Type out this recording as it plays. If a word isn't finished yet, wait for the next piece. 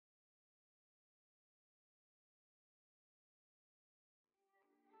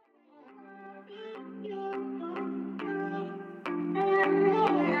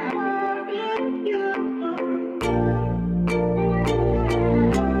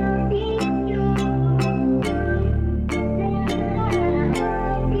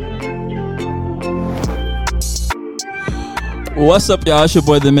What's up, y'all? It's your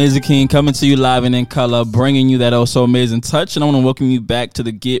boy, The Amazing King, coming to you live and in color, bringing you that oh so amazing touch. And I want to welcome you back to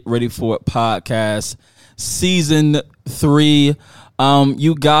the Get Ready For It podcast, season 3.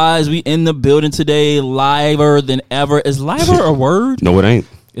 You guys, we in the building today, liver than ever. Is liver a word? No, it ain't.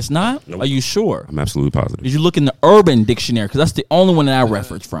 It's not? Nope. Are you sure? I'm absolutely positive. Did you look in the Urban Dictionary? Because that's the only one that I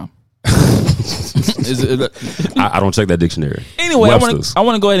reference from. I don't check that dictionary. Anyway, I want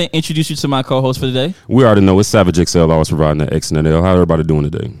to go ahead and introduce you to my co-host for today. We already know it's Savage XL always providing that X and L. How everybody doing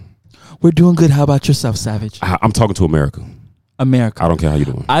today? We're doing good. How about yourself, Savage? I'm talking to America. America. I don't care how you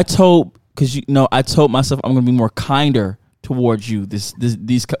doing. I told myself I'm going to be more kinder towards you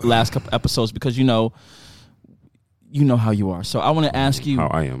these last couple episodes because you know how you are. So I want to ask you, how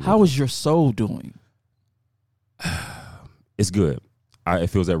I am. How is your soul doing? It's good. It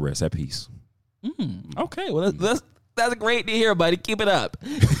feels at rest, at peace. Okay, well that's great to hear, buddy. Keep it up.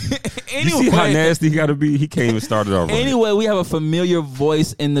 Anyway, you see how nasty he got to be? He came and started already. Anyway, we have a familiar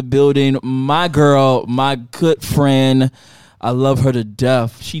voice in the building. My girl, my good friend. I love her to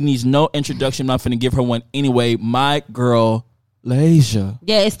death. She needs no introduction. I'm not going to give her one anyway. My girl, Lasia.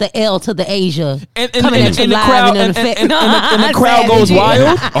 Yeah, it's the L to the Asia. And the crowd goes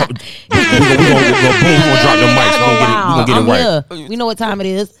wild. We're gonna drop the mics. We're gonna get it right. Here. We know what time it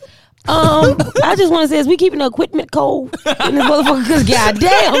is. I just want to say, is we keeping the equipment cold in this motherfucker? Because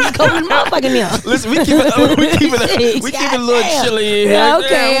goddamn, it's cold in the motherfucker in here. Listen, we keep it a little chilly in here. Yeah,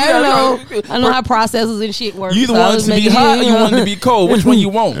 okay, I know how processes and shit work. You either want it to be hot or you want it to be cold. Which one you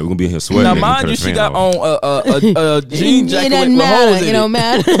want? Hey, we're gonna be in here sweating. Now, mind you, she got on a jean jacket with holes in it. It don't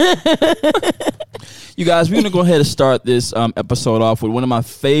matter. You guys, we're gonna go ahead and start this episode off with one of my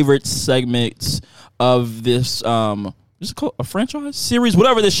favorite segments of this. Is it called a franchise series?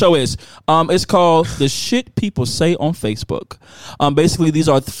 Whatever this show is. It's called The Shit People Say on Facebook. Basically, these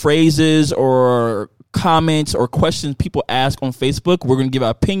are phrases or comments or questions people ask on Facebook. We're going to give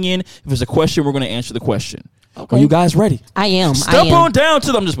our opinion. If it's a question, we're going to answer the question. Okay. Are you guys ready? I am. Step on down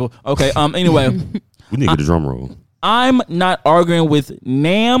to them. Okay. Anyway. We need to get the drum roll. I'm not arguing with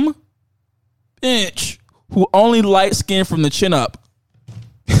Nam Inch, who only light skin from the chin up.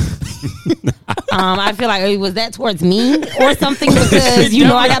 I feel like, was that towards me or something? Because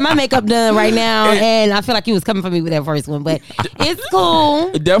I got my makeup done right now, and I feel like he was coming for me with that first one. But it's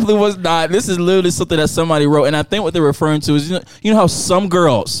cool. It definitely was not. This is literally something that somebody wrote, and I think what they're referring to is you know how some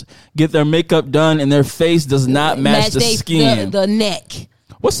girls get their makeup done and their face does not match the skin, the neck.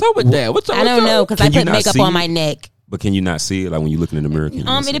 What's up with that? I don't know because I put makeup on my neck. But can you not see it like when you're looking in the mirror?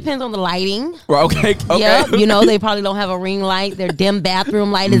 It depends on the lighting. Well, okay. Yeah, they probably don't have a ring light. Their dim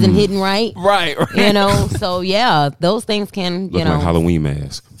bathroom light isn't hidden right. Right. So yeah, those things can look like Halloween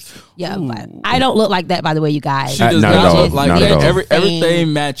mask. Yeah, but I don't look like that, by the way, you guys. She does not look like that.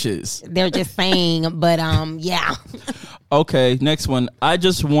 Everything matches. They're just saying, but yeah. Okay, next one. I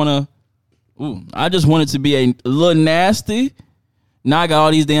just want it to be a little nasty. Now I got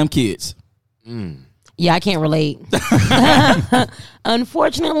all these damn kids. Yeah, I can't relate.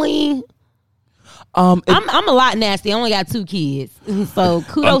 Unfortunately, I'm a lot nasty. I only got 2 kids, so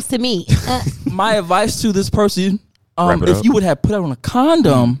kudos to me. My advice to this person: if you would have put on a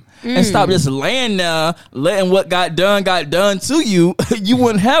condom and stop just laying there, letting what got done to you, you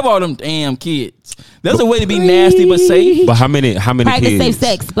wouldn't have all them damn kids. There's a way to be nasty but safe. But how many Practice kids? Safe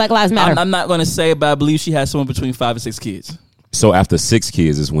sex. Black Lives Matter. I'm not going to say, but I believe she has somewhere between 5 and 6 kids. So after 6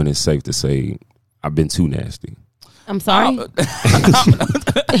 kids is when it's safe to say, I've been too nasty. I'm sorry.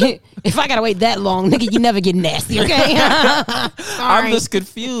 If I gotta wait that long, nigga, you never get nasty, okay? I'm just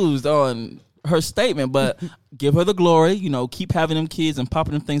confused on her statement, but give her the glory. Keep having them kids and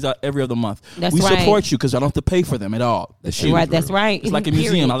popping them things out every other month. That's we right. support you because I don't have to pay for them at all. That's right. It's like a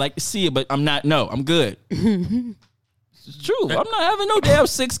museum. I like to see it, but I'm not. No, I'm good. It's true. I'm not having no damn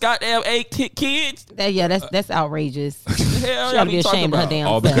 6 goddamn 8 kids. That's outrageous. Hell, she ought to be ashamed of her damn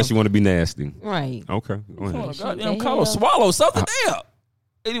all self. because you want to be nasty. Right. Okay. Go ahead. Goddamn, Carlos, swallow something.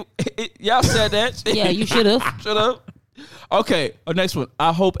 Damn. Y'all said that. Yeah, you should have. Shut up. Okay, next one.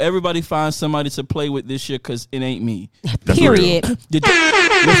 I hope everybody finds somebody to play with this year because it ain't me. Period. Play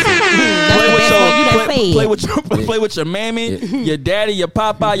with your mammy, your daddy, your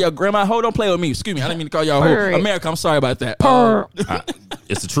papa, your grandma. Hold on, play with me. Excuse me, I didn't mean to call y'all hoe. America, I'm sorry about that.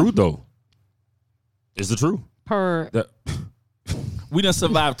 It's the truth though. It's the truth. We done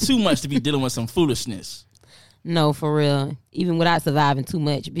survived too much to be dealing with some foolishness. No, for real. Even without surviving too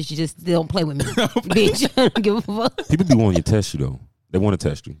much, bitch, you just don't play with me. Bitch, I don't give a fuck. People be wanting to test you though. They want to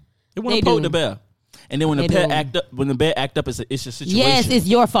test you. They want to poke the bear. And then when the They pet do. act up, it's your situation. Yes, it's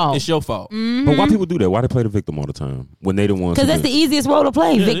your fault. It's your fault. But why people do that? Why they play the victim all the time when they the ones? Because that's the easiest role to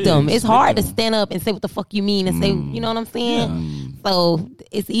play, Yeah, it victim. is. It's hard Victim. to stand up and say what the fuck you mean and say, you know what I'm saying? So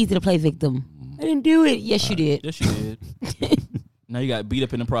it's easy to play victim. I didn't do it. Yes, you did. Yes, you did. Now you got beat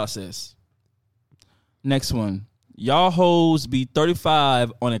up in the process. Next one. Y'all hoes be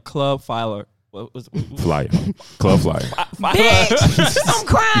 35 on a club filer. What was flyer, club flyer. Bitch, I'm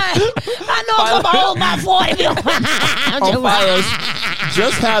crying. I know I'm old by 40. I'm on just filers.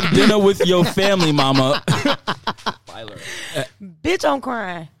 Just have dinner with your family, mama. Filer. Bitch, I'm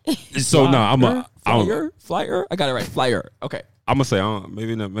crying. So no, I'm Flyer. I got it right. Flyer. Okay. gonna say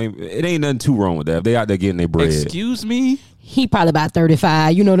maybe not. Maybe it ain't nothing too wrong with that. If they out there getting their bread. Excuse me. He probably about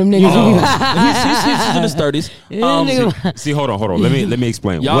 35. You know them niggas. He's in his 30s. See, hold on. Let me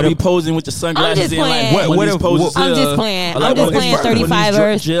explain. Y'all What be if- posing with your sunglasses just in like playing. when What these if- poses I'm is, just playing. like I'm just when playing these- when these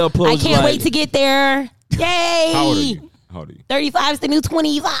 35ers. jail I poses can't like- wait to get there. Yay. How old are you? How old are you? 35 is the new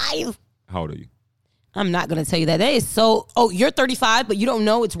 25. How old are you? I'm not going to tell you that. That is so. Oh, you're 35, but you don't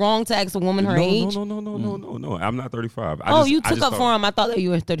know it's wrong to ask a woman her age? No. I'm not 35. You took up for him. I thought that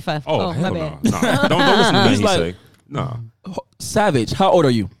you were 35. Oh, my hell bad. no. Don't listen to nothing He's he like- say. No, Savage. How old are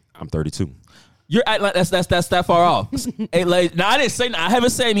you? I'm 32. You're acting like that's that far off. Hey, like, I didn't say. I haven't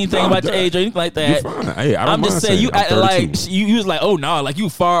said anything No, about your that- age or anything like You that. fine. Hey, I don't I'm just mind saying you it. I'm acting like 32. you was like, oh no, like you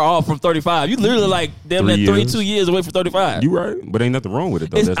far off from 35. You literally like damn 3 near years. 32 years away from 35. You right, but ain't nothing wrong with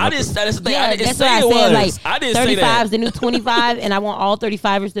it though. It's- That's I nothing- just that's the thing. I Yeah, didn't that's say what I it said. was. Like, I didn't say 35 that. is the new 25, and I want all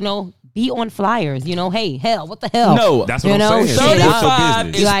 35ers to know, be on flyers. You know, hey, hell, what the hell? No, That's You what know, I'm saying. shit, Support your 35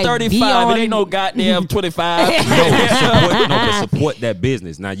 business. is Like, be 35. on- It ain't no goddamn 25. But support that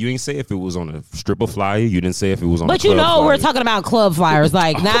business. Now you ain't say if it was on a stripper flyer. You didn't say if it was on. But a you club know, flyer. we're talking about club flyers,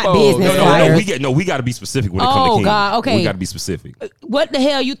 like not on. business No, flyers. We got to be specific when it comes to Oh, King. God, okay. We got to be specific. What the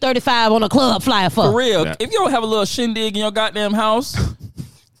hell you 35 on a club flyer for? For real. Yeah. If you don't have a little shindig in your goddamn house,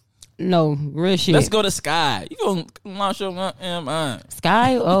 No, real shit. let's go to Sky. You gonna launch your goddamn mind.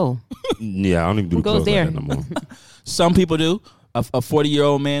 Sky? Oh. Yeah, I don't even do Who clubs goes there? like that no more. Some people do. A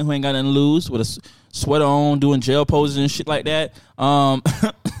 40-year-old man who ain't got nothing to lose with a sweater on, doing jail poses and shit like that. Damn,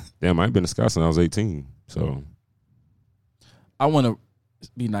 I ain't been to Scott since I was 18. So I want to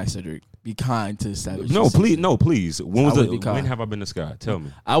be nice, Cedric. Be kind to Savage. no, please. When was I would be the? kind. When have I been to Scott? Tell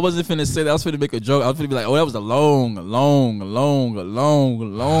me. I wasn't finna say that. I was finna make a joke. I was finna be like, oh, that was a long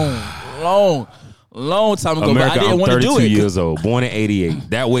time ago. America, but I didn't I'm want to 32 do it. years old, born in '88.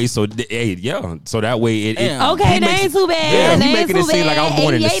 That way, so that way it. Damn. Okay, he that makes- ain't too bad. Yeah, That he ain't making it too seem like I was bad.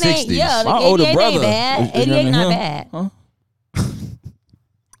 born in the 88 ain't- 60s. Yeah, My older 88 brother. ain't bad. is younger 88 than not him. bad. Huh?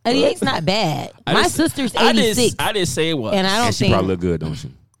 88's not bad. I My just- sister's I 86. didn't say it was. And I don't And she think. probably look good, don't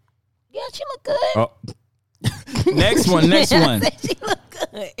she? Yeah, she look good. Oh, Next one. She look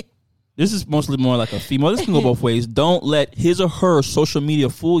good. This is mostly more like a female. This can go both ways. Don't let his or her social media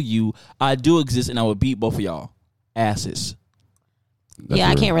fool you. I do exist, and I will beat both of y'all asses. that's Yeah,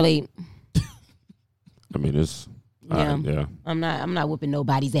 I real. can't relate. I mean, it's Yeah. yeah. I'm not whooping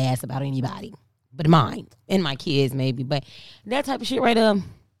nobody's ass about anybody, but mine and my kids maybe. But that type of shit right there,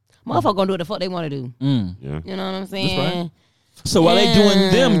 motherfucker gonna do what the fuck they want to do. Mm. Yeah. You know what I'm saying? right. So while they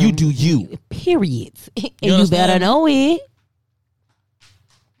doing them, you do you. Period. And you understand? better know it.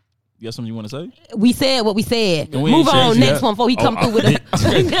 You got something you want to say? We said what we said. And we Move ain't on. changed Next yet. one before he come through with With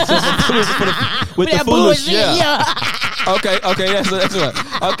the that foolish, bullshit. yeah. Okay, that's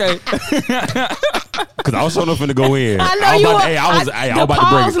right. Okay. Because I was so finna go in. I know I was you. about, I was the about to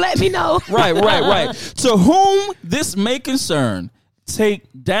pause break. let me know. Right. To whom this may concern, take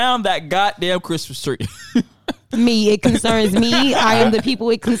down that goddamn Christmas tree. Me, it concerns me. I am the people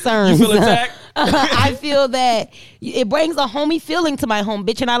it concerns. You feel attacked? I feel that it brings a homey feeling to my home,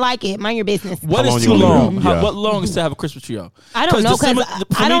 bitch, and I like it. Mind your business. What How long is you too gonna leave long? it? Yeah. What long is to have a Christmas tree up? I don't know, 'cause December,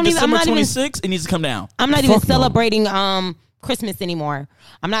 I don't even- I'm December not even- 26th, it needs to come down. I'm not even Fuck no. celebrating Christmas anymore.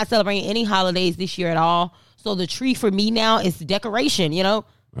 I'm not celebrating any holidays this year at all. So the tree for me now is decoration, you know?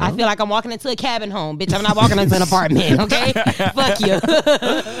 I feel like I'm walking into a cabin home. Bitch, I'm not walking into an apartment, okay? Fuck you.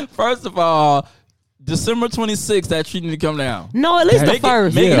 First of all, December 26th, that tree need to come down. No, at least the Make it-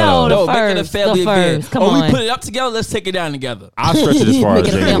 first. make it- No, the make it a first. family The event. first. Come Or on. we put it up together, let's take it down together. I'll stretch it as far as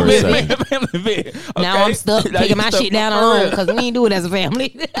Make it a January family 7th. Now I'm stuck Now taking you my stuck shit down for alone real. because we ain't do it as a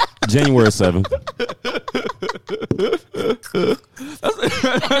family. January 7th.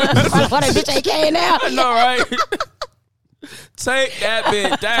 What that bitch ain't came now. I know, right? Take that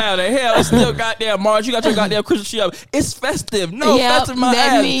bit down. The hell, it's still goddamn March. You got your goddamn Christmas tree up. It's festive. No, Yep, festive my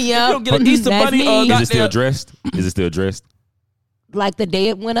that's ass. me, If yep. you don't get an Easter That's bunny me. or Is Is it still goddamn. dressed? Is it still dressed? like the day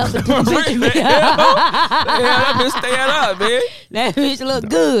it went up. And took a picture of me. that bitch staying up, man. That bitch look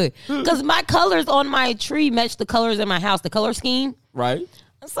good. Because my colors on my tree match the colors in my house, the color scheme. Right.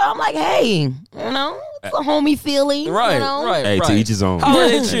 So I'm like, hey, you know, it's a homie feeling. Right, you know? right. Hey, to each his own.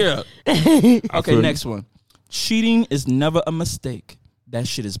 Holiday cheer. Okay, feel next one. Cheating is never a mistake. That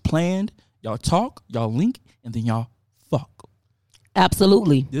shit is planned. Y'all talk, y'all link, and then y'all fuck.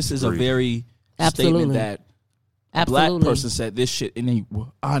 Absolutely. This is a very Absolutely. statement that a Absolutely. black person said this shit and they were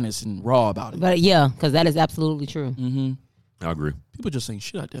honest and raw about it. But yeah, because that is absolutely true. I agree. People just saying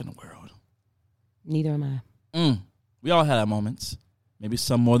shit out there in the world. Neither am I. We all had our moments. Maybe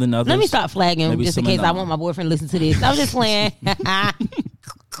some more than others. Let me stop flagging Maybe just in some case are I not. want my boyfriend to listen to this. I'm just playing.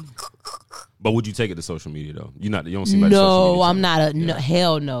 But would you take it to social media though? You don't seem like a social No, media I'm type. not a no,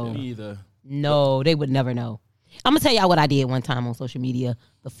 hell no. Me either. No, they would never know. I'm gonna tell y'all what I did one time on social media.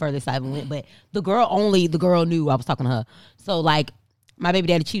 The furthest I even went, but the girl knew I was talking to her. So like, my baby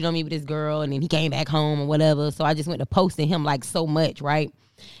daddy cheated on me with this girl, and then he came back home or whatever. So I just went to posting him like so much, right?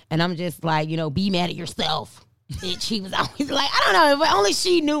 And I'm just like, you know, be mad at yourself. Bitch, he was always like, I don't know, but only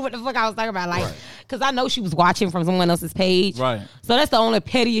she knew what the fuck I was talking about, like, because I know she was watching from someone else's page, Right. So that's the only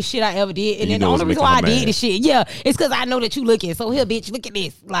pettiest shit I ever did, and You then the know it's only reason making why I her did mad. this shit, yeah, it's because I know that you looking. So here, bitch, look at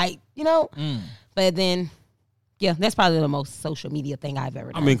this, like, you know. But then, yeah, that's probably the most social media thing I've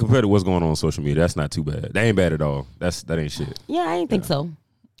ever done. I mean, compared to what's going on social media, that's not too bad. That ain't bad at all. That ain't shit. yeah, I didn't think so.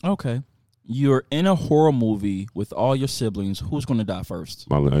 Okay. You're in a horror movie with all your siblings. Who's going to die first?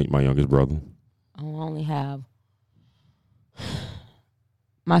 My youngest brother. I only have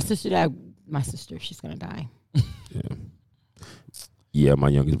my sister. My sister, she's gonna die. Yeah, my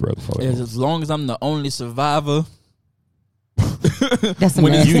youngest brother. As long as I'm the only survivor. That's some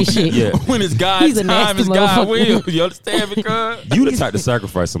When nasty you- shit. yeah. When it's God's He's a time, nasty it's God motherfucker. will. You understand me, cuz? You the type to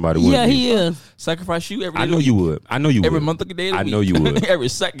sacrifice somebody. Yeah, wouldn't you? he is. Sacrifice you every day I of know the you week. would. I know you Every would. month of the day of the I week. know you would. Every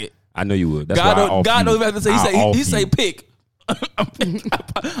second. I know you would. That's God why I don't, offer God you. don't even have to say. I'll offer He say you. pick.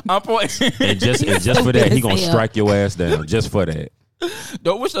 I'm pointing. And just for that, he gonna strike your ass down. Just for that.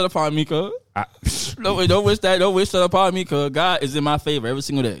 Don't wish that upon me, cuz. Don't wish that. Don't wish that upon me, cuz God is in my favor every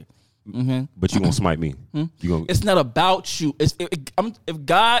single day. But you gonna smite me. You gonna. It's not about you. If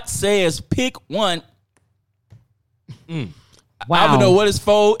God says pick one, Wow. I don't know what it's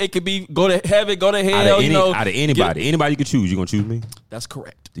for. It could be go to heaven, go to hell. Out of anybody you could choose, you gonna choose me. That's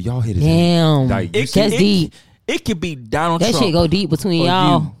correct. Do y'all hit his Damn. Like, That's deep. It could be Donald That Trump. shit go deep between Or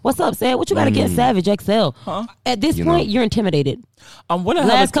y'all. you. What's up, Sam? What you got against Savage XL? Huh? At this You point, know. you're intimidated. What I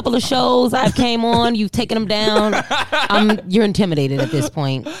Last couple of shows I've came on, you've taken them down. You're intimidated at this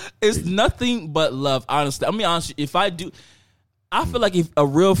point. It's nothing but love, honestly. I mean, honestly, I feel like if a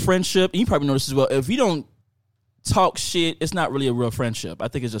real friendship, and you probably know this as well, if you don't talk shit, it's not really a real friendship. I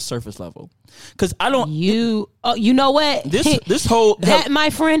think it's just surface level. Because I don't. You know what? This whole that, my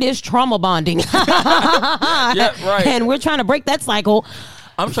friend, is trauma bonding. yeah, right. And we're trying to break that cycle.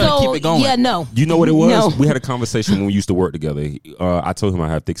 I'm trying to keep it going. Yeah, no. You know what it was? No. We had a conversation when we used to work together. I told him I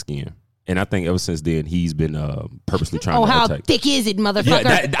have thick skin, and I think ever since then he's been purposely trying Oh, to how attack. thick is it, Yeah, motherfucker?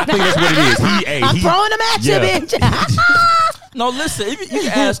 I think that's what it is. I'm throwing them at you, yeah. bitch. No, listen. If you can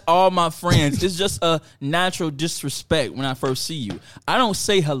ask all my friends, it's just a natural disrespect when I first see you. I don't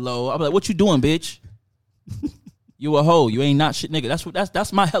say hello. I'm like, "What you doing, bitch? You a hoe. You ain't not shit, nigga."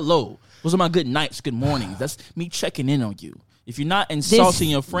 That's my hello. Those are my good nights, good mornings. That's me checking in on you. If you're not insulting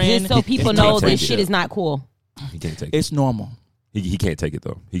your friend, Just so people he know can't take this it. shit is not cool. He can't take it. it's normal. He can't take it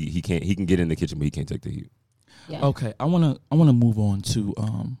though. He can't. He can get in the kitchen, but he can't take the heat. Yeah. Okay, I wanna move on to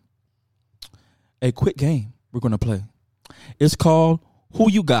a quick game we're gonna play. It's called Who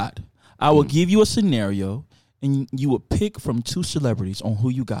You Got. I will give you a scenario, and you will pick from two celebrities on who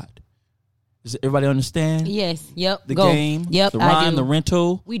you got. Does everybody understand? Yes. Yep. The Go. game, Yep. the I rhyme, do. the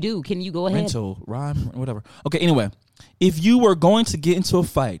rental. We do. Can you go ahead? Rental, rhyme, whatever. Okay, anyway. If you were going to get into a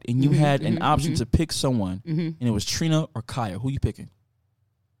fight and you had an option to pick someone, and it was Trina or Kaya, who you picking?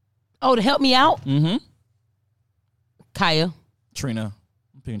 Oh, to help me out, Mm-hmm. Kaya. Trina.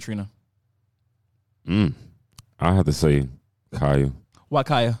 I'm picking Trina. I have to say, Kaya. Why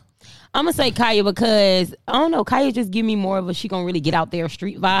Kaya? I'm gonna say Kaya because I don't know. Kaya just give me more of a she gonna really get out there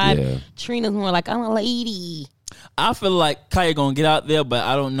street vibe. Yeah. Trina's more like I'm a lady. I feel like Kaya gonna get out there, but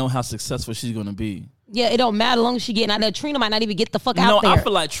I don't know how successful she's gonna be. Yeah, it don't matter as long as she getting out there. Trina might not even get the fuck No, out there. I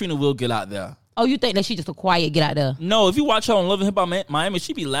feel like Trina will get out there. Oh, you think that she just a quiet get out there? No, if you watch her on Love and Hip Hop Miami,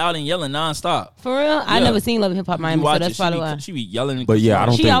 she be loud and yelling nonstop. For real? I Yeah. never seen Love and Hip Hop You Miami, so watch that's it, probably why. she be yelling. And But yeah, I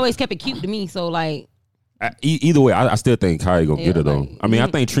don't She think. always kept it cute to me, so like Either way, I still think Kaya gonna Yeah, get her though. like, I mean, I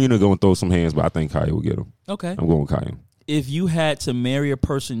think Trina gonna throw some hands, but I think Kaya will get her. Okay. I'm going with Kaya. If you had to marry a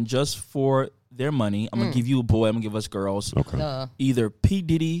person just for their money. I'm gonna give you a boy. I'm gonna give us girls. Okay. Either P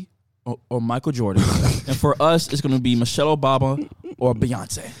Diddy or Michael Jordan, and for us, it's gonna be Michelle Obama or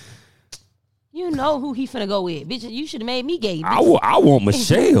Beyonce. You know who he finna go with, bitch. You should have made me gay. I want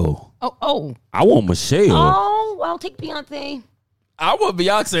Michelle. Oh. I want Michelle. Oh, well, I'll take Beyonce. I want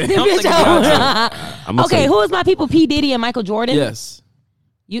Beyonce. I'm Bitch, thinking Beyonce. Okay, who is my people? P Diddy and Michael Jordan. Yes.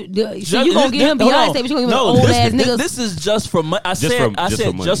 So you gonna give him Beyonce, but you gonna give him old ass niggas. This is just for money. I said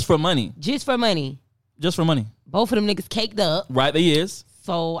just for money. Just for money. Just for money. Both of them niggas caked up. Right, they is.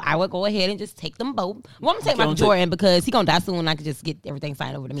 So I would go ahead and just take them both. Well, I'm gonna take Michael Jordan because he gonna die soon and I could just get everything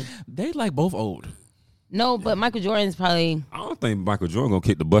signed over to me. They like both old. No, but Michael Jordan's probably. I don't think Michael Jordan gonna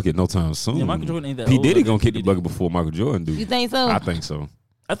kick the bucket no time soon. Yeah, Michael Jordan ain't that P old. Diddy gonna kick the bucket before Michael Jordan do. You think so? I think so.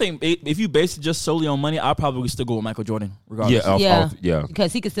 I think if you base it just solely on money, I'll probably still go with Michael Jordan, regardless. Yeah,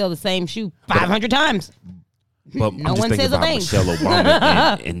 Because he could sell the same shoe 500 times. But No I'm just one thinking says a about thing. Michelle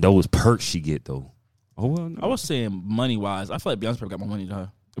Obama and those perks she get though. Oh well, no. I was saying money wise, I feel like Beyonce probably got more money than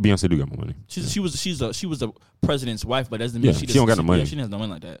her. Beyonce do got more money. She was the president's wife, but that doesn't mean Yeah, she don't got no money. Yeah, she has no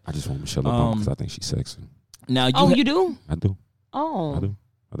money like that. I just want Michelle Obama because I think she's sexy. Now You do? I do. Oh. I do.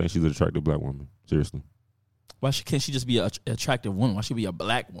 I think she's an attractive black woman. Seriously. Why can't she just be an attractive woman? Why should she be a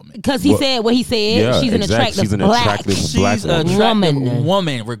black woman? Because he said what he said. Yeah, she's an exactly. attractive She's an black. attractive She's black an woman. attractive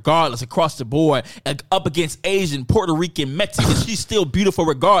woman, regardless, across the board, up against Asian, Puerto Rican, Mexican. She's still beautiful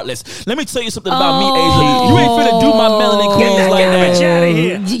regardless. Let me tell you something about me, Asia. You ain't finna do my melanin queens like that. Get out of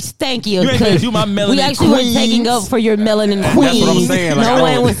here. Thank you. You ain't finna do my We melanin actually weren't queens. taking up for your melanin queen. That's what I'm saying. Like, No I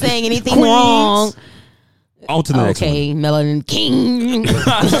one don't- was saying anything Queens. wrong. On to the next one. Okay, melanin king.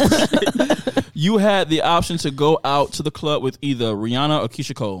 You had the option to go out to the club with either Rihanna or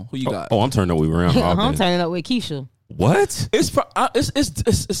Keisha Cole. Who you got? Oh, I'm turning up with Rihanna all I'm day. turning up with Keisha. What? It's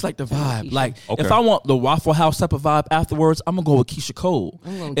like the vibe. Like Okay. if I want the Waffle House type of vibe afterwards, I'm gonna go with Keisha Cole.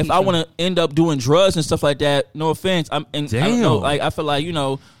 going If Keisha. I want to end up doing drugs and stuff like that, no offense, I don't know. Damn. Like I feel like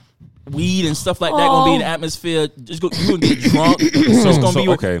weed and stuff like that gonna be in the atmosphere. You gonna get drunk. So it's gonna be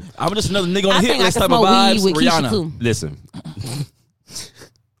okay. I'm just another nigga on I the hit think I list can type of smoke vibes. weed with Keisha Rihanna. too. Listen.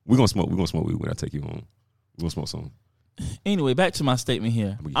 We're gonna smoke weed when I take you home. We're gonna smoke some. Anyway, back to my statement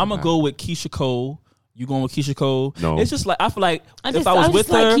here. get I'm gonna high. go with Keisha Cole. You going with Keisha Cole? No. It's just like I feel like I if I was with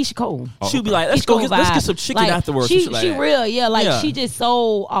like her, Keisha Cole. she'd be like, let's Keisha go Cole let's get vibe. some chicken Like, afterwards. She like she that. real, yeah. Like Yeah. she just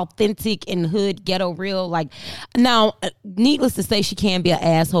so authentic and hood ghetto real. Like now, needless to say, she can be an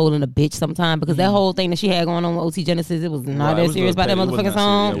asshole and a bitch sometimes because that whole thing that she had going on with OT Genesis, it was not Right, it that was serious about that it wasn't motherfucking serious.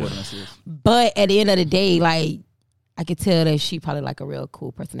 song. Yeah, it wasn't that serious. But at the end of the day, like I could tell that she probably like a real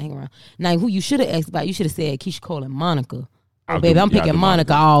cool person to hang around. Now, who you should have asked about, you should have said Keisha Cole and Monica. Oh, baby, I'm picking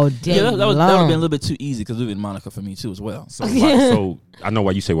Monica all day Yeah, that would have long. been a little bit too easy because we've been Monica for me too as well. So, so I know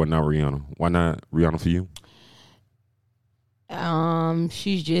why you say why not Rihanna. Why not Rihanna for you?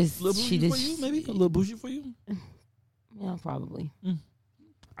 She's just For you, maybe a little bougie for you. yeah, probably.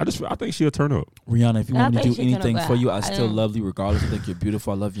 I think she'll turn up. Rihanna, if you want me to think do she's gonna anything go for you, out. I I still don't- love you regardless. I think you're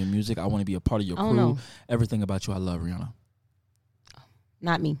beautiful. I love your music. I want to be a part of your I don't crew. know. Everything about you, I love Rihanna.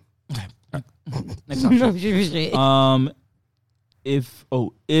 Not me. Next option. No, shit.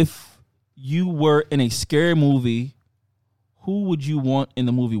 If you were in a scary movie, who would you want in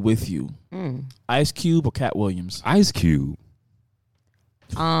the movie with you? Ice Cube or Cat Williams? Ice Cube.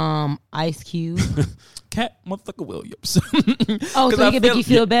 Ice Cube. Cat motherfucker Williams. Oh, 'Cause so I he can make you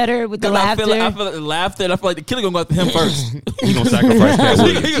feel better with the laughter. I feel like the laughter, and I feel like the killer gonna go after him first. He gonna sacrifice Cat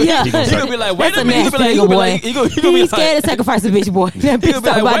Williams. Yeah. He gonna be like, wait That's a minute. He nasty gonna nigga, be boy. like, he gonna be He's scared like, to sacrifice a bitch, boy. That he bitch gonna be talking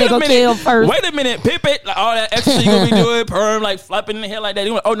like, about they gonna kill him first. wait a minute, pip it, like, all that extra shit you gonna be doing, perm, like flapping in the hair like that. He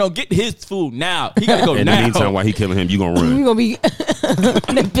gonna, oh no, get his food now. He gotta go In now. the meantime, while he killing him, you gonna You run. gonna be that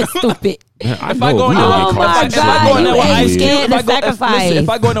bitch stupid. I If I go in there, Oh my if I God, go in there you with ain't Ice Cube, scared to if I go, sacrifice. if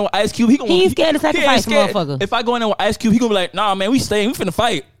I go in there with Ice Cube, he gonna He ain't scared to he ain't sacrifice, scared. motherfucker. If I go in there with Ice Cube, he gonna be like, nah, man, we finna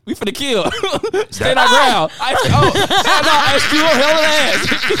fight. We finna kill. Stand our ground. No, Ice Cube, hell of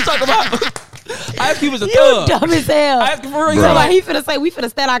ass. You talking about Ice Cube is a You thug. dumb as hell. Ice Cube for real. So Like, like, he finna say we finna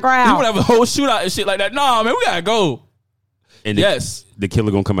stand our he ground. would have a whole shootout and shit like that. Nah, man, we gotta go. And Yes. the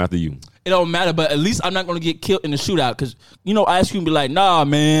killer gonna come after you. It don't matter, but at least I'm not gonna get killed in the shootout because Ice Cube be like, nah,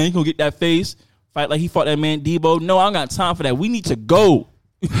 man, you gonna get that face fight like he fought that man Debo. No, I don't got time for that. We need to go.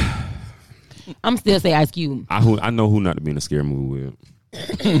 I'm still say Ice Cube I know who not to be in a scary movie with.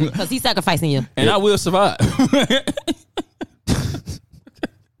 because he's sacrificing you. And I will survive.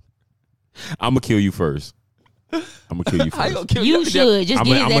 I'm gonna kill you first. I'm gonna kill you How you first. gonna kill You should just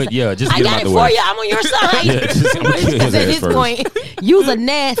get his ass. Yeah, just I get him got out it the for way. you. I'm on your side. Yeah, just, I'm gonna kill his At ass this first. point, you's a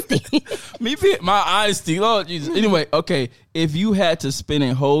nasty. Me, my honesty, Lord Jesus. Anyway, okay, if you had to spend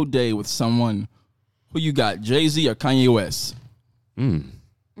a whole day with someone, who you got, Jay-Z or Kanye West?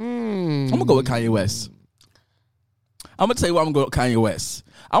 Kanye gonna go with Kanye West. I'm gonna tell you why I'm gonna go with Kanye West.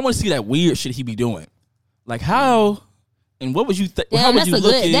 I want to see that weird shit he be doing. Like how and what would you think? How would that's you a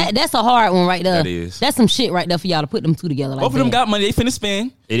look good. at? That's a hard one right there. That is. That's some shit right there for y'all to put them two together. Like Both of them that. got money. They finna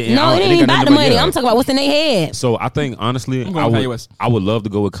spend. No, it ain't about the money. I'm talking about what's in their head. So I think honestly, I'm going Kanye West. I would love to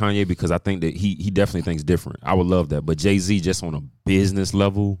go with Kanye because I think that he definitely thinks different. I would love that, but Jay-Z just on a business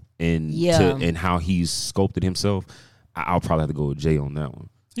level and and how he's sculpted himself, I'll probably have to go with Jay on that one.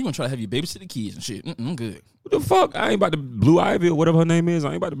 You gonna try to have you babysit the kids and shit? I'm good. What the fuck? I ain't about to Blue Ivy or whatever her name is. I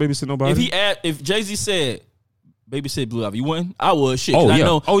ain't about to babysit nobody. If Jay-Z said babysit Blue Ivy, you wouldn't? I would. Shit. Oh, I yeah.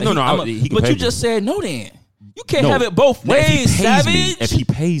 know. Oh, no. He can but pay you me. just said no. Then you can't No. have it both Now, ways, Savage. if he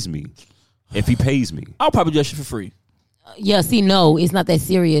pays me, I'll probably do that shit for free. Yeah, see, no, it's not that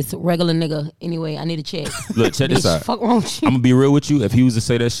serious. Regular nigga. Anyway, I need a check. Look, check this out. Fuck wrong with you? I'm gonna be real with you. If he was to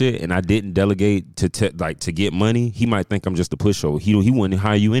say that shit and I didn't delegate to to get money, he might think I'm just a pushover. He wouldn't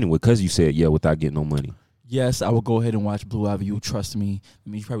hire you anyway because you said yeah without getting no money. Yes, I will go ahead and watch Blue Ivy. You trust me. I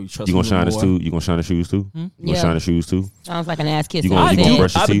mean, you probably trust You me. gonna shine his too? You gonna shine the shoes too? You gonna Yeah. shine the shoes too? Sounds like an ass kiss. You gonna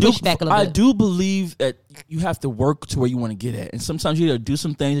brush your teeth? Push back a little I bit. do believe that you have to work to where you want to get at, and sometimes you got to do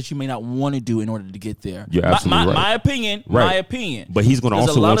some things that you may not want to do in order to get there. You're absolutely right. My opinion. Right. My opinion. But he's gonna There's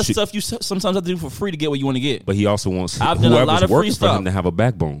also a lot want of you. stuff you sometimes have to do for free to get where you want to get. But he also wants I've done a lot whoever's of free working for stuff. him to have a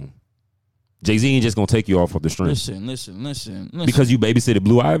backbone. Jay-Z ain't just gonna take you off of the string Listen. because you babysitted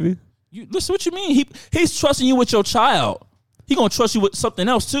Blue Ivy. Listen, what you mean? He's trusting you with your child. He gonna trust you with something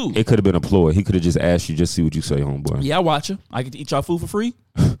else too. It could have been a ploy. He could have just asked you, just see what you say, homeboy. Yeah, I watch you. I get to eat y'all food for free.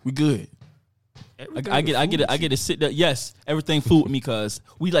 We good. I get to sit there. Yes, everything food with me because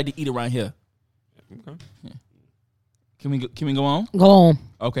we like to eat around here. Okay. Yeah. Can we go on? Go on.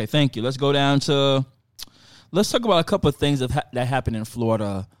 Okay, thank you. Let's go down to. Let's talk about a couple of things that happened in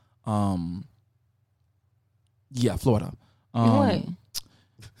Florida. Florida. What?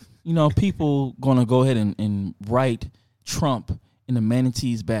 You know, people gonna go ahead and write Trump in the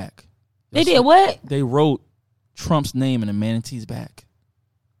manatee's back. They did what? They wrote Trump's name in the manatee's back.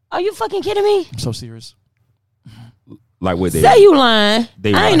 Are you fucking kidding me? I'm so serious. Like what they Say you lying.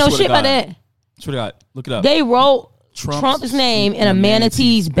 They I ain't know swear to shit about God. that. Swear to God, look it up. They wrote Trump's Trump's name in a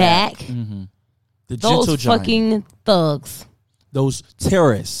manatee's back. Mm-hmm. The gentle Those giant. fucking thugs. Those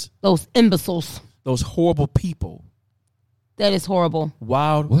terrorists. Those imbeciles. Those horrible people. That is horrible.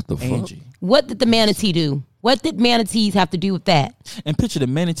 Wild What the fuck? Angie. What did the manatee do? What did manatees have to do with that? And picture the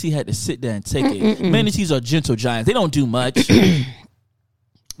manatee had to sit there and take it. Manatees are gentle giants. They don't do much.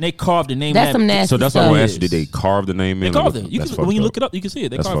 They carved the name. That's some nasty So that's stuff. why I'm asking, did they carve the name They in? carved it. You That's can, when you fucked look it up, you can see it.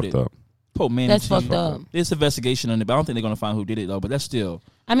 They That's carved fucked it. up. Poor manatee. That's fucked up. There's investigation on it, but I don't think they're gonna find who did it though. But that's still.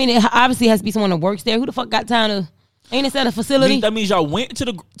 I mean, it obviously has to be someone that works there. Who the fuck got time to? Ain't it at a facility? That means y'all went to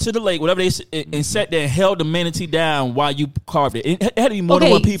the lake, whatever and sat there and held the manatee down while you carved it. It had to be more than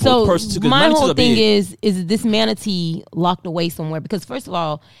one people. So person, 'cause my manatees whole are thing big. is this manatee locked away somewhere? Because first of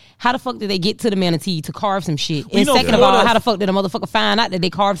all, how the fuck did they get to the manatee to carve some shit? And know, second of all, Florida- how the fuck did a motherfucker find out that they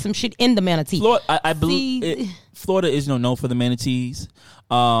carved some shit in the manatee? Florida, I believe See- Florida is known for the manatees.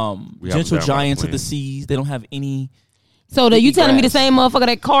 We have Gentle them down giants by of the the seas. They don't have any. So you telling me the grass. same motherfucker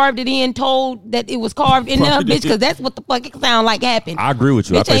that carved it in told that it was carved in there, bitch? Because that's what the fuck it sound like happened. I agree with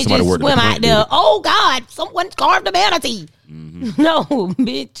you. I Bitch think ain't somebody just worked swim at the out there. Oh God, someone carved a manatee. No,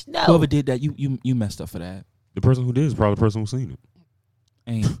 bitch, no. Whoever did that, you messed up for that. The person who did is probably the person who seen it.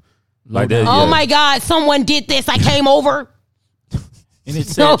 And Like that. Oh yeah. my God, someone did this. I came over. And it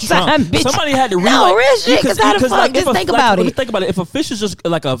said No Trump. time, bitch. Somebody had to read. No, like, real shit, 'cause how the fuck? if Just a- think about let me it. think about it. If a fish is just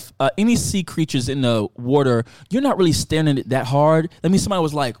like any sea creatures in the water, you're not really staring at it that hard. That means somebody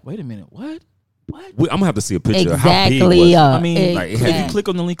was like, "Wait a minute, what? What?" I'm gonna have to see a picture of how big Exactly. was it. I mean, Like, if exactly. you click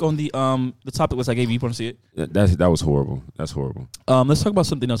on the link on the topic list I gave you, you want to see it. That was horrible. That's horrible. Let's talk about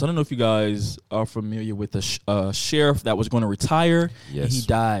something else. I don't know if you guys are familiar with the sheriff that was going to retire. Yes. And he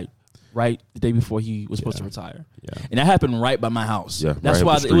died right the day before he was supposed to retire. Yeah. And that happened right by my house. Yeah, That's right up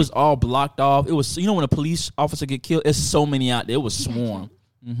why the it was street. all blocked off. It was, when a police officer get killed, it's so many out there. It was swarm.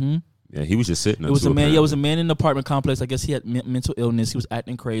 Yeah, he was just sitting. It was a man. Yeah, it was a man in the apartment complex. I guess he had mental illness. He was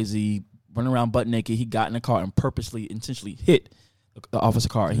acting crazy, running around butt naked. He got in a car and intentionally hit the officer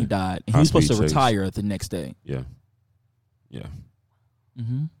car, and he died. And he was supposed to High-speed chase. retire the next day. Yeah. Yeah.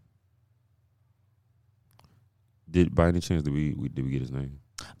 Mm-hmm. Did by any chance did we get his name?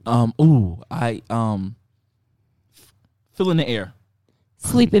 I fill in the air.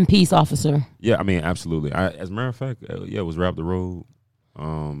 Sleep in peace, officer. Yeah, I mean absolutely. As a matter of fact, it was Rap the Road.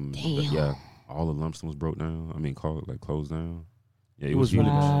 Damn. Yeah, all the Lumsden was broke down. I mean, closed down. Yeah, it was was really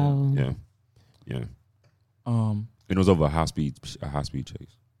huge. Wow. Yeah, yeah. Um, And it was over a high speed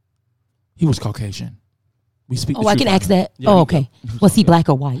chase. he was Caucasian. We speak. Oh, I can ask that. Yeah, okay. Was he black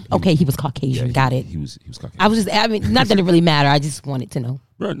or white? Okay, he was Caucasian. Yeah, Got it. He was Caucasian. I was just, I mean, not that it really mattered. I just wanted to know.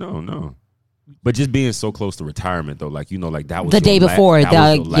 Bro, no. But just being so close to retirement though, like like that was the day before.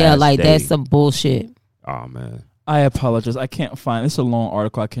 that was Yeah, like day. that's some bullshit. Oh man. I apologize. I can't find. It's a long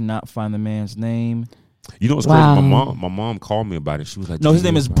article. I cannot find the man's name. You know what's crazy? My mom called me about it. She was like, "No, his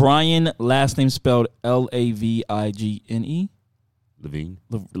name is Brian. Last name spelled Lavigene. Levine.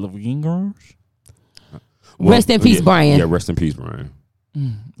 Levine. Rest in peace, Brian. Yeah, rest in peace, Brian.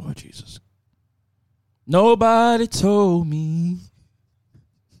 Lord Jesus. Nobody told me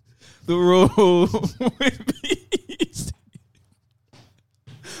the road would be easy.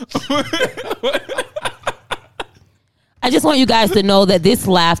 I just want you guys to know that this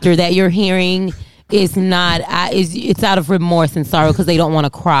laughter that you're hearing is not. It's out of remorse and sorrow because they don't want to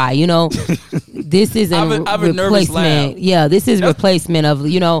cry. This is a replacement. Yeah, this is replacement of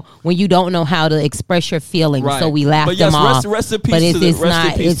when you don't know how to express your feelings, right. So we laugh them off. Rest in peace.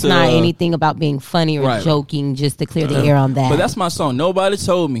 But it's not anything about being funny or joking. Just to clear the air on that. But that's my song. Nobody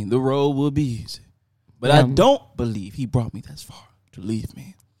told me the road would be easy, but I don't believe He brought me this far to leave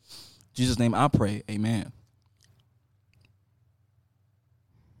me. In Jesus' name, I pray. Amen.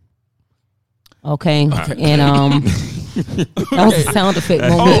 Okay. And that was a sound effect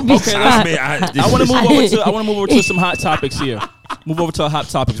moment. Okay, I want to move over to some hot topics here. Move over to hot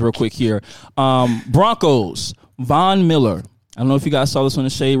topics real quick here. Broncos, Von Miller. I don't know if you guys saw this on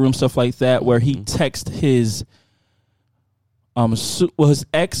the Shade Room, stuff like that, where he texted his his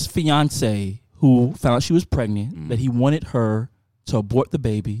ex-fiance who found out she was pregnant, that he wanted her to abort the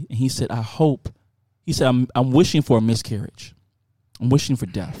baby, and he said, I'm wishing for a miscarriage. I'm wishing for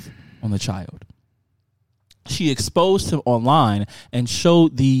death on the child. She exposed him online and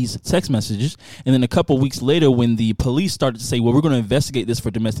showed these text messages. And then a couple of weeks later, when the police started to say, well, we're going to investigate this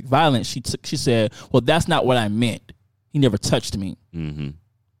for domestic violence, she said, well, that's not what I meant. He never touched me. Mm-hmm.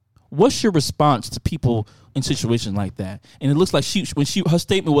 What's your response to people in situations like that? And it looks like her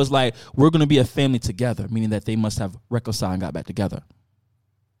statement was like, we're going to be a family together, meaning that they must have reconciled and got back together.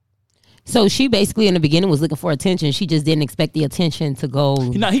 So she basically in the beginning was looking for attention. She just didn't expect the attention to go.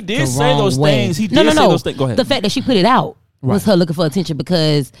 He did say those things. He did say those things. Go ahead. The fact that she put it out was her looking for attention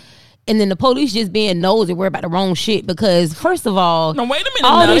and then the police just being nosy, worried about the wrong shit because first of all, no, wait a minute.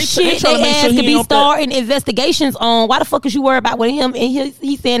 All this shit they asked to be starting investigations on. Why the fuck is you worried about with him? And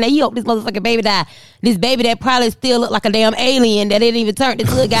he's saying that he hope this motherfucking baby die. This baby that probably still look like a damn alien that didn't even turn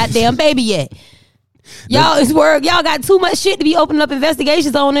into a goddamn baby yet. Y'all got too much shit to be opening up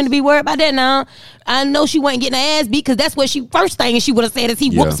investigations on and to be worried about that now. I know she wasn't getting her ass beat because that's what first thing she would have said is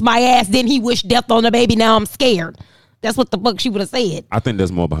he whoops my ass, then he wished death on the baby, now I'm scared. That's what the fuck she would have said. I think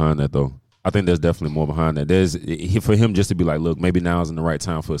there's more behind that though. I think there's definitely more behind that. For him just to be like, look, maybe now isn't the right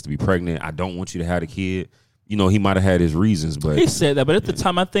time for us to be pregnant. I don't want you to have a kid. He might have had his reasons, but he said that. But at the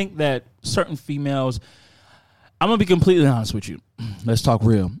time, I think that certain females, I'm gonna be completely honest with you. Let's talk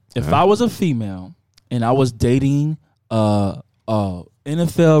real. If I was a female and I was dating a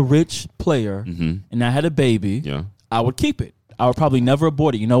NFL rich player and I had a baby, I would keep it. I would probably never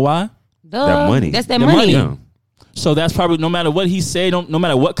abort it. You know why? That money. That's that money. Yeah. So that's probably no matter what he said, no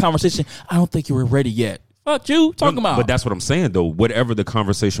matter what conversation, I don't think you were ready yet. Fuck you talking about. But that's what I'm saying though. Whatever the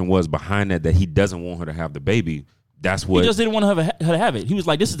conversation was behind that he doesn't want her to have the baby. That's what he just didn't want her to have it. He was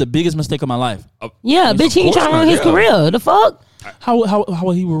like, "This is the biggest mistake of my life." Yeah, bitch, he ain't trying to ruin his career. The fuck? How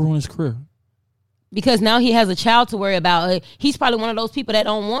will he ruin his career? Because now he has a child to worry about. He's probably one of those people that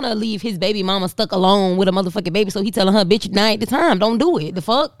don't want to leave his baby mama stuck alone with a motherfucking baby. So he telling her, bitch, now ain't the time. Don't do it. The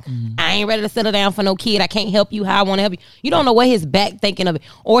fuck? I ain't ready to settle down for no kid. I can't help you how I want to help you. You don't know what his back thinking of it.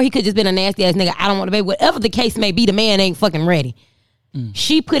 Or he could just been a nasty ass nigga. I don't want a baby. Whatever the case may be, the man ain't fucking ready.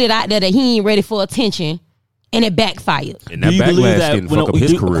 She put it out there that he ain't ready for attention, and it backfired. And that backlash didn't fuck up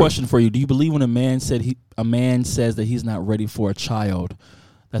his career. A question for you. Do you believe when a man says that he's not ready for a child,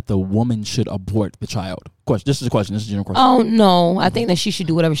 that the woman should abort the child? Question. This is a question. This is a general question. Oh, no. I think that she should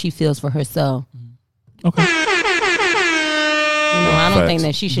do whatever she feels for herself. Okay. I don't think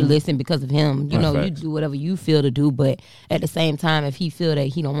that she should listen because of him. You do whatever you feel to do, but at the same time, if he feel that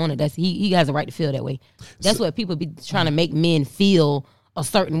he don't want it, he has a right to feel that way. That's what people be trying to make men feel a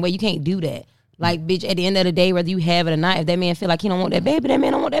certain way. You can't do that. Like, bitch, at the end of the day, whether you have it or not, if that man feel like he don't want that baby, that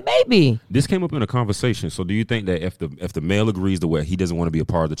man don't want that baby. This came up in a conversation. So do you think that if the male agrees to where he doesn't want to be a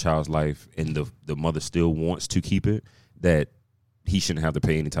part of the child's life and the mother still wants to keep it, that he shouldn't have to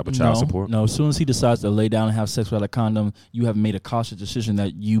pay any type of child support? No, as soon as he decides to lay down and have sex without a condom, you have made a cautious decision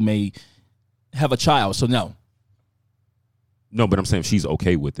that you may have a child. So no. No, but I'm saying if she's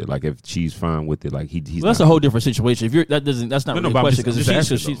okay with it. Like if she's fine with it, like he's. Well, that's a whole different situation. If you're that's not really a question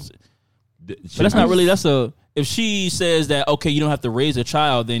because But that's not really. If she says that okay, you don't have to raise a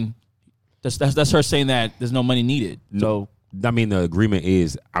child, then that's her saying that there's no money needed. So I mean, the agreement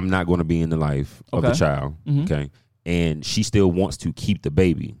is I'm not going to be in the life of the child. Okay, and she still wants to keep the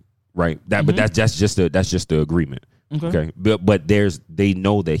baby, right? But that's just the agreement. Okay. But they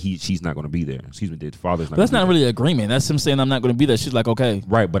know that she's not going to be there. Excuse me, the father's not. But that's not really an agreement. That's him saying I'm not going to be there. She's like, okay,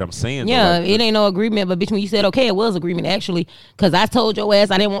 right. But I'm saying, it ain't no agreement. But between you said okay, it was agreement actually, because I told your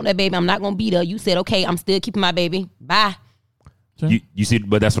ass I didn't want that baby. I'm not going to be there. You said okay, I'm still keeping my baby. Bye. You see,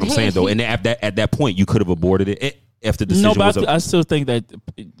 but that's what I'm saying though. And at that point, you could have aborted it. If the decision I still think that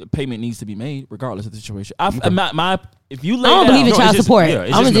the payment needs to be made regardless of the situation. If you lay I don't believe in child support.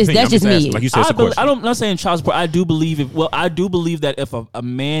 That's just me. Like you said, I'm not saying child support. I do believe that if a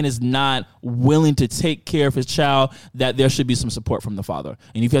man is not willing to take care of his child, that there should be some support from the father.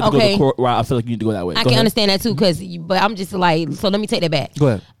 And if you have to go to court, I feel like you need to go that way. I can understand that too, but I'm just like, so let me take that back. Go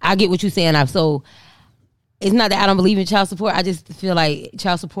ahead. I get what you're saying. So it's not that I don't believe in child support. I just feel like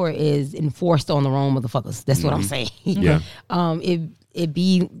child support is enforced on the wrong motherfuckers. That's what I'm saying. Yeah. It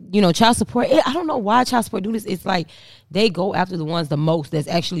be, child support. I don't know why child support do this. It's like they go after the ones the most that's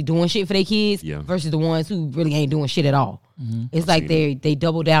actually doing shit for their kids versus the ones who really ain't doing shit at all. It's like they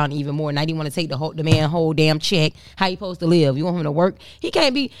double down even more. Now they want to take the man whole damn check. How you supposed to live? You want him to work? He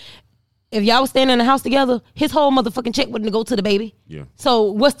can't be. If y'all was staying in the house together, his whole motherfucking check wouldn't go to the baby. Yeah.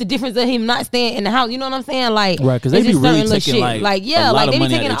 So what's the difference of him not staying in the house? You know what I'm saying? Like, right? Because they be really taking shit. a lot they of be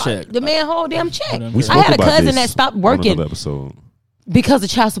money taking out of check. The man whole damn check. I had a cousin that stopped working episode because of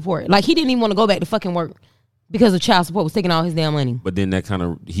child support. Like he didn't even want to go back to fucking work because of child support was taking all his damn money. But then that kind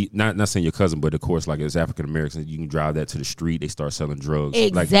of not saying your cousin, but of course, like as African Americans, you can drive that to the street. They start selling drugs.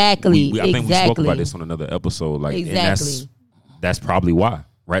 Exactly. I think we spoke about this on another episode. Like, and that's probably why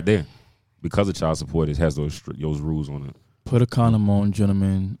right there. Because of child support, it has those rules on it. Put a condom on,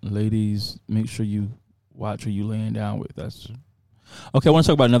 gentlemen. Ladies, make sure you watch who you laying down with. Okay. I want to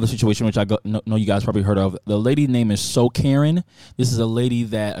talk about another situation which I know you guys probably heard of. The lady's name is So Karen. This is a lady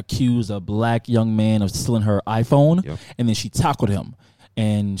that accused a black young man of stealing her iPhone, and then she tackled him,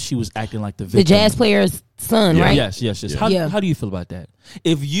 and she was acting like the victim. The jazz player's son, right? Yes. How do you feel about that?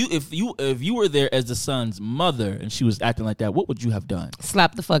 If you were there as the son's mother and she was acting like that, what would you have done?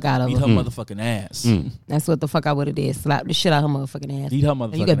 Slap the fuck out of her. Beat her motherfucking ass. That's what the fuck I would have did. Slap the shit out of her motherfucking ass. Beat her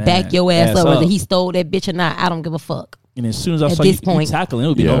motherfucking ass. You could back your ass up whether he stole that bitch or not. I don't give a fuck. And as soon as I saw you tackling, it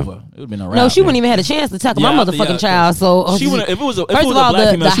would be over. It would have been a wrap. No, she wouldn't even had a chance to tackle my motherfucking child. So she wouldn't. If it was a first of all,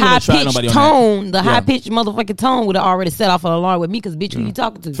 the high pitched tone, the high pitched motherfucking tone would have already set off an alarm with me. Because bitch, who you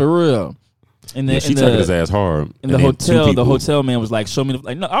talking to? For real. And then she tackled his ass hard. In the hotel, the hotel man was like, "Show me."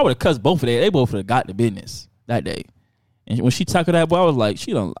 No, I would have cussed both of them. They both would have got the business that day. And when she tackled that boy, I was like,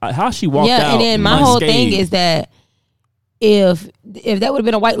 "She don't." How she walked out? Yeah, and then my whole thing is that if that would have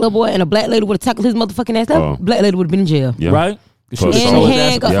been a white little boy and a black lady would have tackled his motherfucking ass, that black lady would have been in jail, right?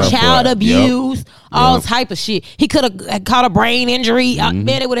 Child abuse, all type of shit. He could have caught a brain injury. Man,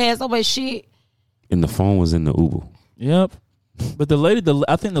 they would have had so much shit. And the phone was in the Uber. Yep. But the lady,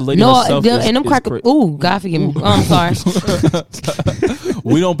 I think the lady herself and them crackers. Ooh, God forgive me. I'm sorry.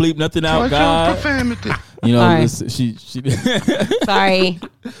 We don't bleep nothing out, God. You know, she sorry.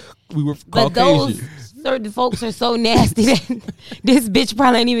 We were Caucasian. Certain folks are so nasty that this bitch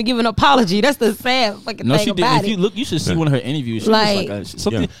probably ain't even giving an apology. That's the sad fucking thing about it. If you look, you should see one of her interviews. She like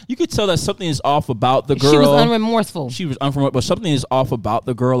something. You could tell that something is off about the girl. She was unremorseful. She was unremorseful, but something is off about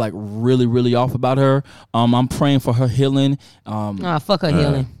the girl. Like really, really off about her. I'm praying for her healing. Fuck her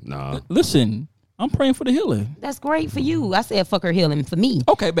healing. Nah. Listen. I'm praying for the healing. That's great for you. I said fuck her healing for me.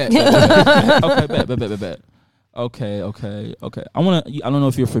 Okay, bet. Okay, bet. Okay. I don't know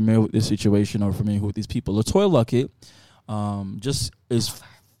if you're familiar with this situation or familiar with these people. LaToya Luckett just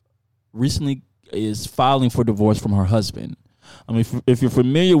recently filing for divorce from her husband. I mean, if you're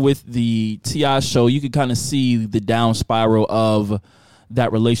familiar with the T.I. show, you can kind of see the down spiral of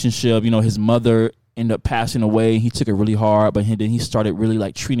that relationship. You know, his mother ended up passing away. He took it really hard, but then he started really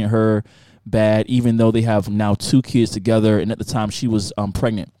like treating her bad, even though they have now 2 kids together. And at the time, she was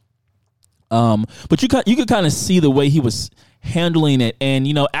pregnant. But you could kind of see the way he was handling it. And,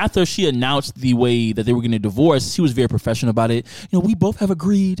 you know, after she announced the way that they were going to divorce, he was very professional about it. You know, we both have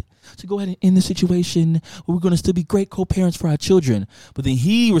agreed to go ahead and end the situation. We're going to still be great co-parents for our children. But then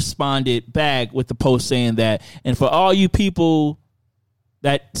he responded back with the post saying that, and for all you people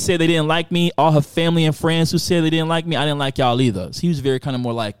that said they didn't like me, all her family and friends who said they didn't like me, I didn't like y'all either. So he was very kind of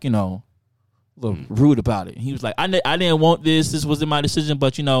more like, you know, a little rude about it. He was like, I didn't want this. This wasn't my decision,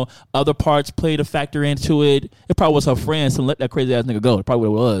 but, you know, other parts played a factor into it. It probably was her friends to let that crazy ass nigga go. It probably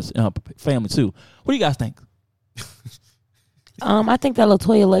what it was, and her family too. What do you guys think? I think that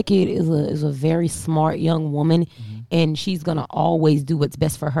LaToya Luckett is a very smart young woman, and she's gonna always do what's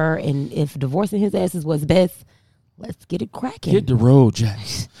best for her. And if divorcing his ass is what's best, let's get it cracking. Hit the road,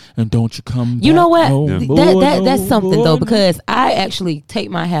 Jax, and don't you come back. You know what? No That's something more. though, because I actually take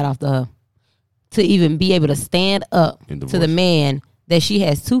my hat off to her to even be able to stand up to the man that she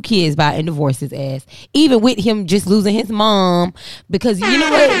has 2 kids by and divorce his ass, even with him just losing his mom. Because you know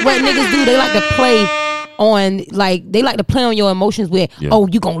what niggas do? They like to play on your emotions with, oh,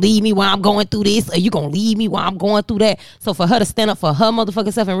 you gonna leave me while I'm going through this, or you gonna leave me while I'm going through that. So for her to stand up for her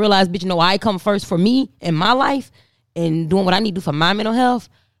motherfucking self and realize, bitch, I come first for me in my life and doing what I need to do for my mental health,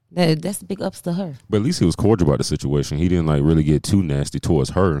 that's big ups to her. But at least he was cordial about the situation. He didn't really get too nasty towards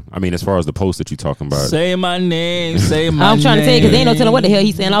her. I mean, as far as the post that you're talking about. Say my name. Say my name. I'm trying to tell you because they ain't no telling what the hell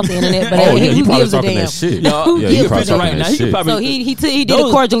he's saying off the internet. But he who probably gives a talking damn? that shit. Who he gives probably a talking right that now? He shit. could probably. So he did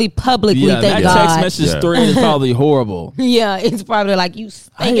it cordially, publicly. Yeah, thank that God. text message thread is probably horrible. Yeah, it's probably like you.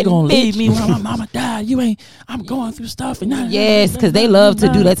 I ain't gonna leave me when my mama died. You ain't. I'm going through stuff and Yes, because they love to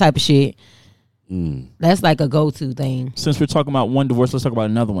do that type of shit. That's like a go-to thing. Since we're talking about one divorce, let's talk about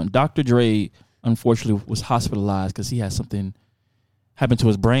another one. Dr. Dre, unfortunately, was hospitalized because he had something happen to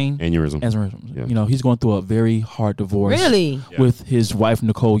his brain. Aneurysm. Yeah. He's going through a very hard divorce. Really? With his wife,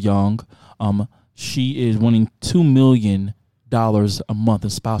 Nicole Young. She is winning $2 million a month in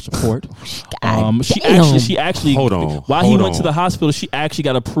spouse support. She actually hold on. While he went to the hospital, she actually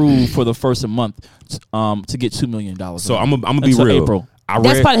got approved for the first month to get $2 million. So I'm gonna be real. April.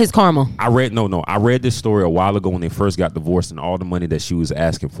 That's part of his karma. I read this story a while ago when they first got divorced and all the money that she was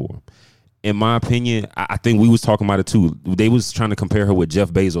asking for. In my opinion, I think we was talking about it too. They was trying to compare her with Jeff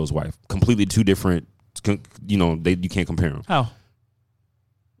Bezos' wife. Completely two different. You can't compare them. How?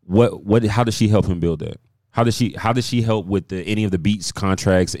 What? How did she help him build that? How did she help with any of the Beats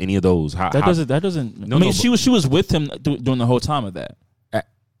contracts? Any of those? That doesn't. No, I mean, she was with him during the whole time of that.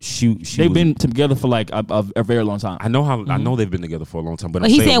 They've been together for like a very long time. I know I know they've been together for a long time. But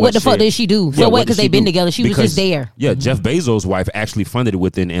he's saying, what the fuck did she do? So what? Because they've been together. She was just there. Yeah, Jeff Bezos' wife actually funded it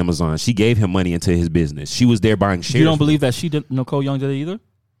within Amazon. She gave him money into his business. She was there buying shares. You don't believe that Nicole Young did it either?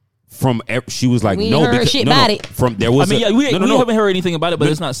 She was like, we no, heard shit about it. We haven't heard anything about it, but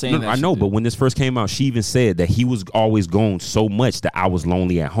it's not saying that. I know, but when this first came out, she even said that he was always gone so much that I was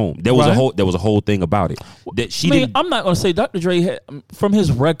lonely at home. There was a whole thing about it. That I'm not going to say Dr. Dre, from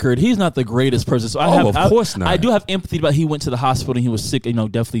his record, he's not the greatest person. So of course not. I do have empathy about he went to the hospital and he was sick.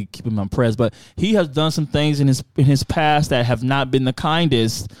 Definitely keep him on prayers. But he has done some things in his past that have not been the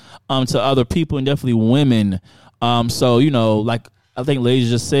kindest to other people and definitely women. Like I think ladies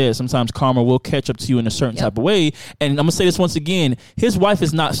just said, sometimes karma will catch up to you in a certain type of way. And I'm gonna say this once again: his wife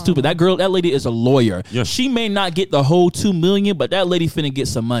is not stupid. That lady is a lawyer. Yeah. She may not get the whole $2 million, but that lady finna get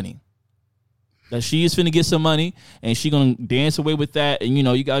some money. That she is finna get some money, and she gonna dance away with that. And you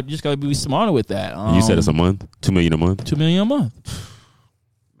just gotta be smarter with that. You said it's a month, $2 million a month. $2 million a month.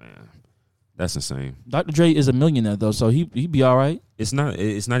 Man, that's insane. Dr. Dre is a millionaire though, so he be all right. It's not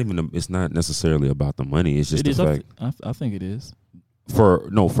necessarily about the money. It's just the fact. I think it is. For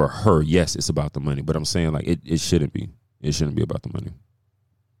her, yes, it's about the money. But I'm saying like it shouldn't be. It shouldn't be about the money.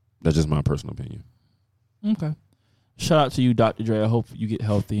 That's just my personal opinion. Okay. Shout out to you, Dr. Dre. I hope you get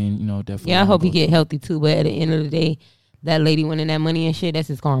healthy and definitely. Yeah, I hope you get healthy too. But at the end of the day, that lady winning that money and shit, that's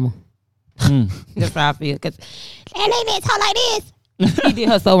his karma. That's how I feel. Because that lady talk like this. He did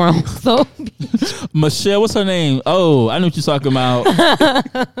her so wrong. So Michelle, what's her name? Oh, I know what you're talking about.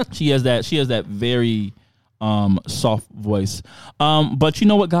 She has that very soft voice. But you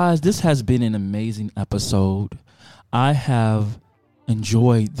know what, guys? This has been an amazing episode. I have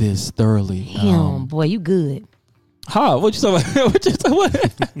enjoyed this thoroughly. Damn, boy, you good. Huh? What you talking about? What you talking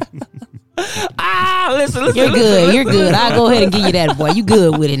about? Listen. You're good. I'll go ahead and give you that, boy. You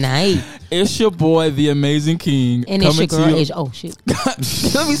good with it now. Hey. It's your boy, the Amazing King. And it's your girl, Asia. Oh, shit. Let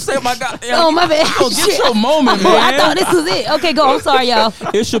me say my God. Oh, my bad. Get your moment, man. I thought this was it. Okay, go. I'm sorry, y'all.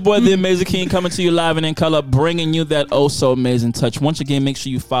 It's your boy, the Amazing King, coming to you live and in color, bringing you that so amazing touch. Once again, make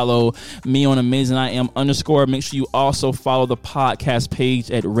sure you follow me on AmazingIam_. Make sure you also follow the podcast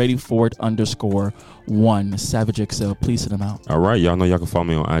page at ReadyForIt_1. Savage XL. Please send them out. All right, y'all know y'all can follow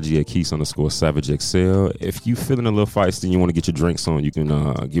me on IG at Keys_Savage XL. If you feeling a little feisty and you want to get your drinks on, you can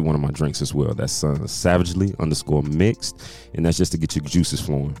get one of my drinks as well. That's Savagely_mixed, and that's just to get your juices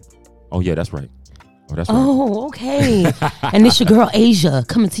flowing. Oh yeah, that's right. Oh, okay. And it's your girl Asia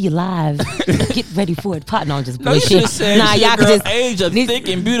coming to you live. Get ready for it. Pot. No, I'm just bullshit. You should have said y'all girl just Asia, thick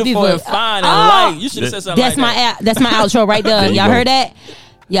and beautiful and fine and light. You should have said something That's my outro right there. Y'all heard that?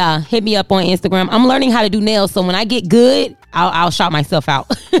 Yeah, hit me up on Instagram. I'm learning how to do nails, so when I get good, I'll shout myself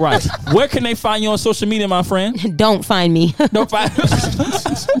out. Right. Where can they find you on social media, my friend? Don't find me. Don't find.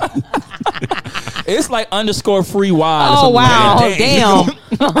 It's like _free wide. Oh wow! Like Damn.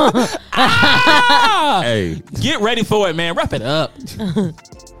 Hey, get ready for it, man. Wrap it up.